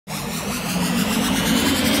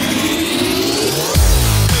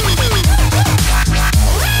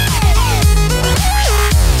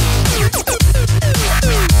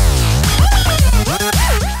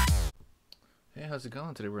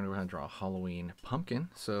today we're going to go ahead and draw a Halloween pumpkin.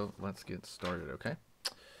 So let's get started, okay?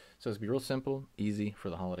 So it's be real simple, easy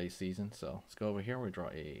for the holiday season. So let's go over here. We draw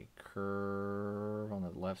a curve on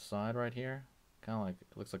the left side right here. Kind of like,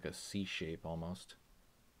 it looks like a C shape almost.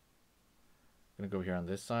 I'm going to go here on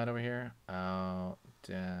this side over here. Out,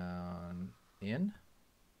 down, in.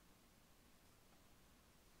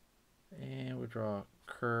 And we draw a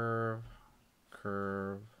curve,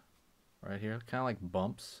 curve right here. Kind of like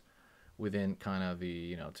bumps within kind of the,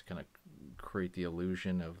 you know, to kind of create the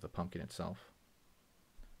illusion of the pumpkin itself.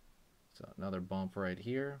 So another bump right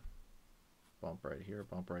here, bump right here,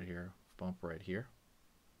 bump right here, bump right here.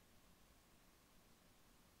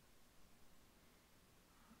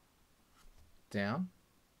 Down.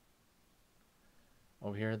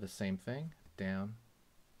 Over here, the same thing. Down,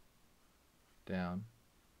 down,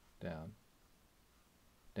 down,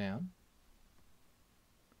 down.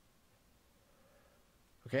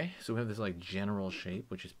 Okay, so we have this like general shape,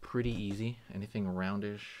 which is pretty easy. Anything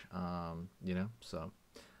roundish, you know. So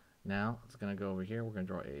now it's gonna go over here. We're gonna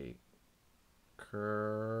draw a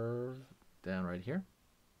curve down right here.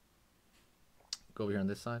 Go over here on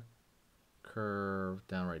this side. Curve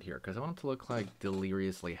down right here, because I want him to look like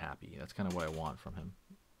deliriously happy. That's kind of what I want from him.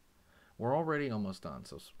 We're already almost done,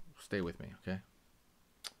 so stay with me, okay?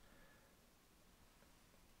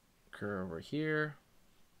 Curve over here.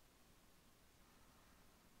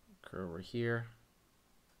 Curve over here.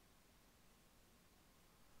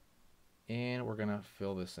 And we're gonna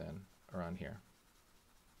fill this in around here.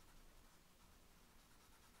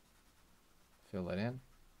 Fill that in.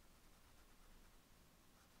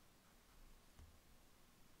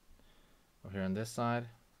 Over here on this side.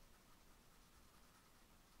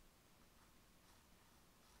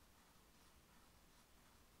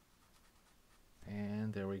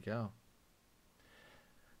 And there we go.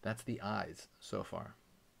 That's the eyes so far.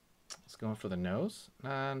 Let's go in for the nose.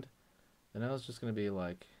 And the nose is just going to be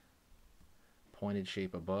like pointed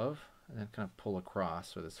shape above and then kind of pull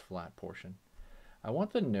across for this flat portion. I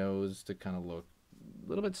want the nose to kind of look a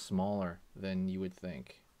little bit smaller than you would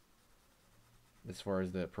think as far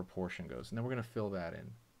as the proportion goes. And then we're going to fill that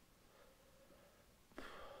in.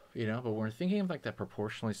 You know, but when we're thinking of like that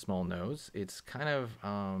proportionally small nose, it's kind of, I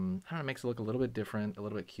don't know, it makes it look a little bit different, a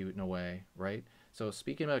little bit cute in a way, right? So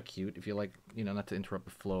speaking about cute, if you like, you know, not to interrupt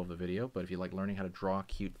the flow of the video, but if you like learning how to draw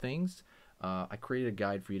cute things, I created a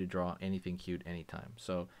guide for you to draw anything cute anytime.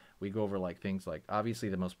 So we go over like things like, obviously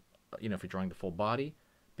the most, you know, if you're drawing the full body,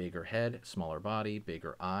 bigger head, smaller body,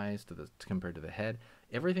 bigger eyes compared to the head.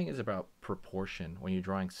 Everything is about proportion when you're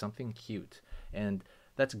drawing something cute. And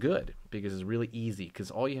that's good because it's really easy,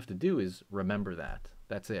 because all you have to do is remember that.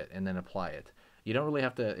 That's it, and then apply it. You don't really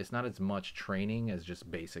have to, it's not as much training as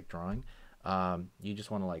just basic drawing. You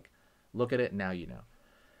just want to like look at it, now you know.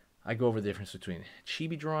 I go over the difference between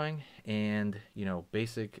chibi drawing and, you know,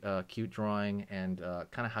 basic cute drawing, and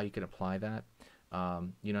kind of how you can apply that.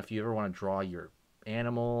 You know, if you ever want to draw your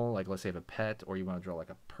animal, like let's say you have a pet, or you want to draw like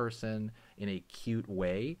a person in a cute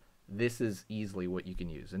way, this is easily what you can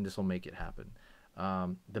use, and this will make it happen.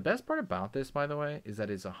 The best part about this, by the way, is that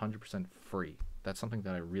it's 100% free. That's something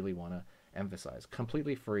that I really want to emphasize.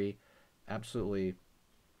 Completely free, absolutely.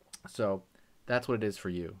 So that's what it is for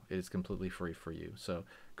you. It is completely free for you. So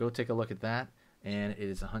go take a look at that, and it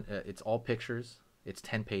is it's all pictures. It's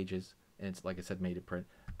 10 pages, and it's, like I said, made to print.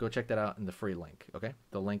 Go check that out in the free link. Okay,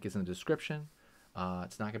 the link is in the description.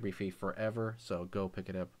 It's not gonna be free forever, so go pick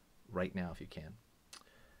it up right now if you can.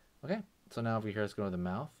 Okay. So now over here, let's go to the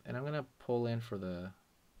mouth, and I'm going to pull in for the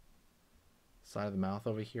side of the mouth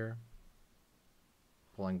over here.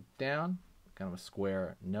 Pulling down, kind of a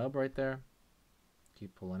square nub right there.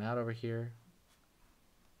 Keep pulling out over here.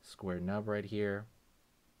 Square nub right here.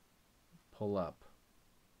 Pull up.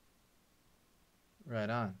 Right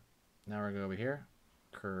on. Now we're going to go over here.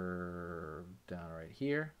 Curve down right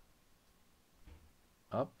here.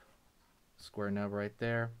 Up. Square nub right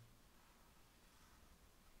there.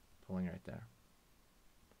 Right there.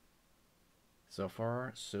 So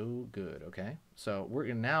far, so good. Okay, so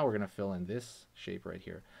now we're gonna fill in this shape right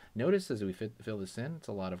here. Notice as we fill this in, it's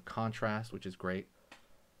a lot of contrast, which is great.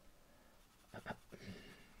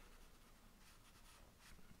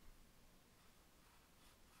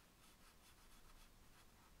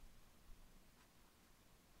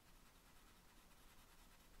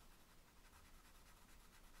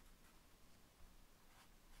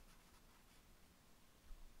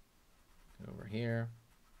 Over here.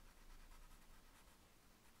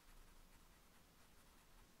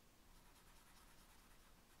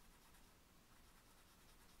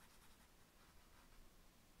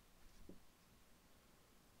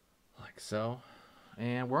 Like so.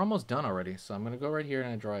 And we're almost done already. So I'm going to go right here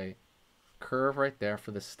and I draw a curve right there for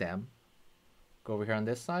the stem. Go over here on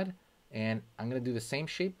this side. And I'm going to do the same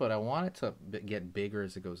shape, but I want it to get bigger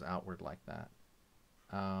as it goes outward like that.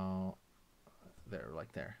 There,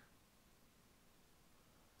 like there.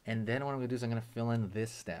 And then what I'm going to do is I'm going to fill in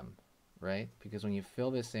this stem, right? Because when you fill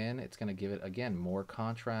this in, it's going to give it, again, more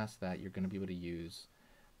contrast that you're going to be able to use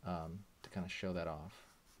to kind of show that off.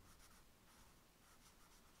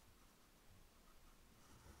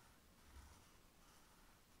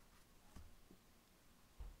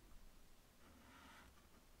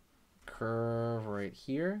 Curve right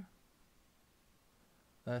here.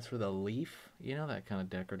 That's for the leaf, you know, that kind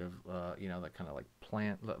of decorative, you know, that kind of like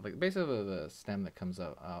plant, like basically the stem that comes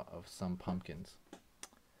out of some pumpkins.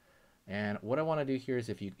 And what I want to do here is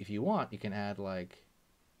if you want, you can add like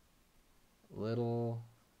little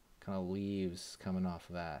kind of leaves coming off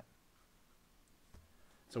of that.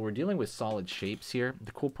 So we're dealing with solid shapes here.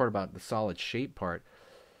 The cool part about the solid shape part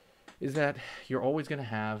is that you're always going to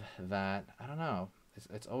have that, I don't know,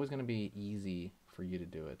 it's always going to be easy for you to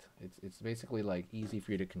do it. It's basically like easy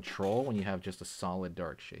for you to control when you have just a solid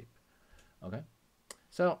dark shape. Okay,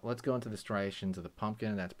 so let's go into the striations of the pumpkin,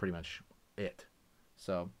 and that's pretty much it.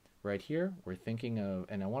 So right here we're thinking of,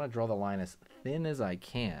 and I want to draw the line as thin as I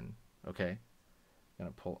can. Okay, I'm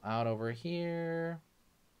gonna pull out over here,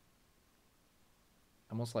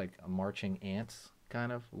 almost like a marching ants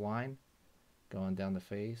kind of line going down the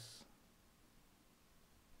face.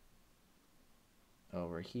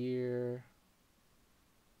 Over here.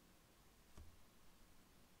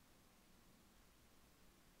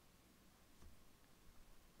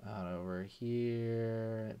 Out over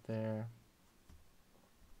here, right there.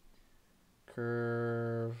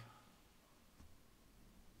 Curve.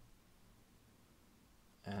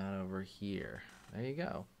 Out over here. There you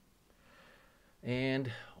go. And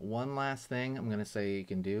one last thing I'm going to say you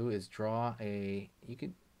can do is draw a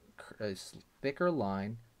thicker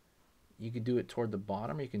line. You could do it toward the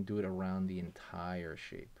bottom, or you can do it around the entire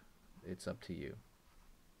shape. It's up to you.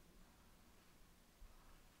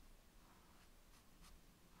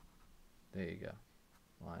 There you go.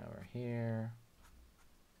 Line over here.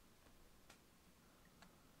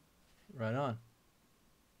 Right on.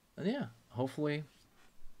 And yeah, hopefully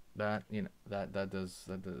that, you know, that does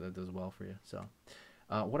well for you. So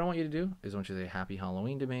what I want you to do is I want you to say Happy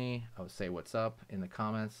Halloween to me. I would say what's up in the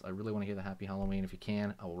comments. I really want to hear the Happy Halloween. If you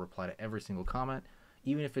can, I will reply to every single comment,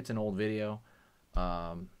 even if it's an old video.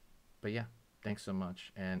 But yeah, thanks so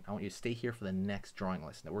much. And I want you to stay here for the next drawing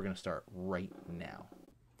lesson that we're going to start right now.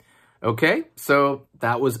 Okay, so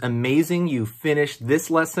that was amazing. You finished this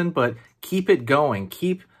lesson, but keep it going.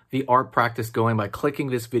 Keep the art practice going by clicking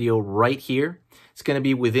this video right here. It's going to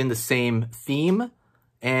be within the same theme,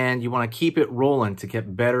 and you want to keep it rolling to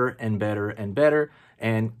get better and better and better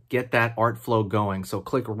and get that art flow going. So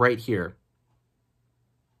click right here.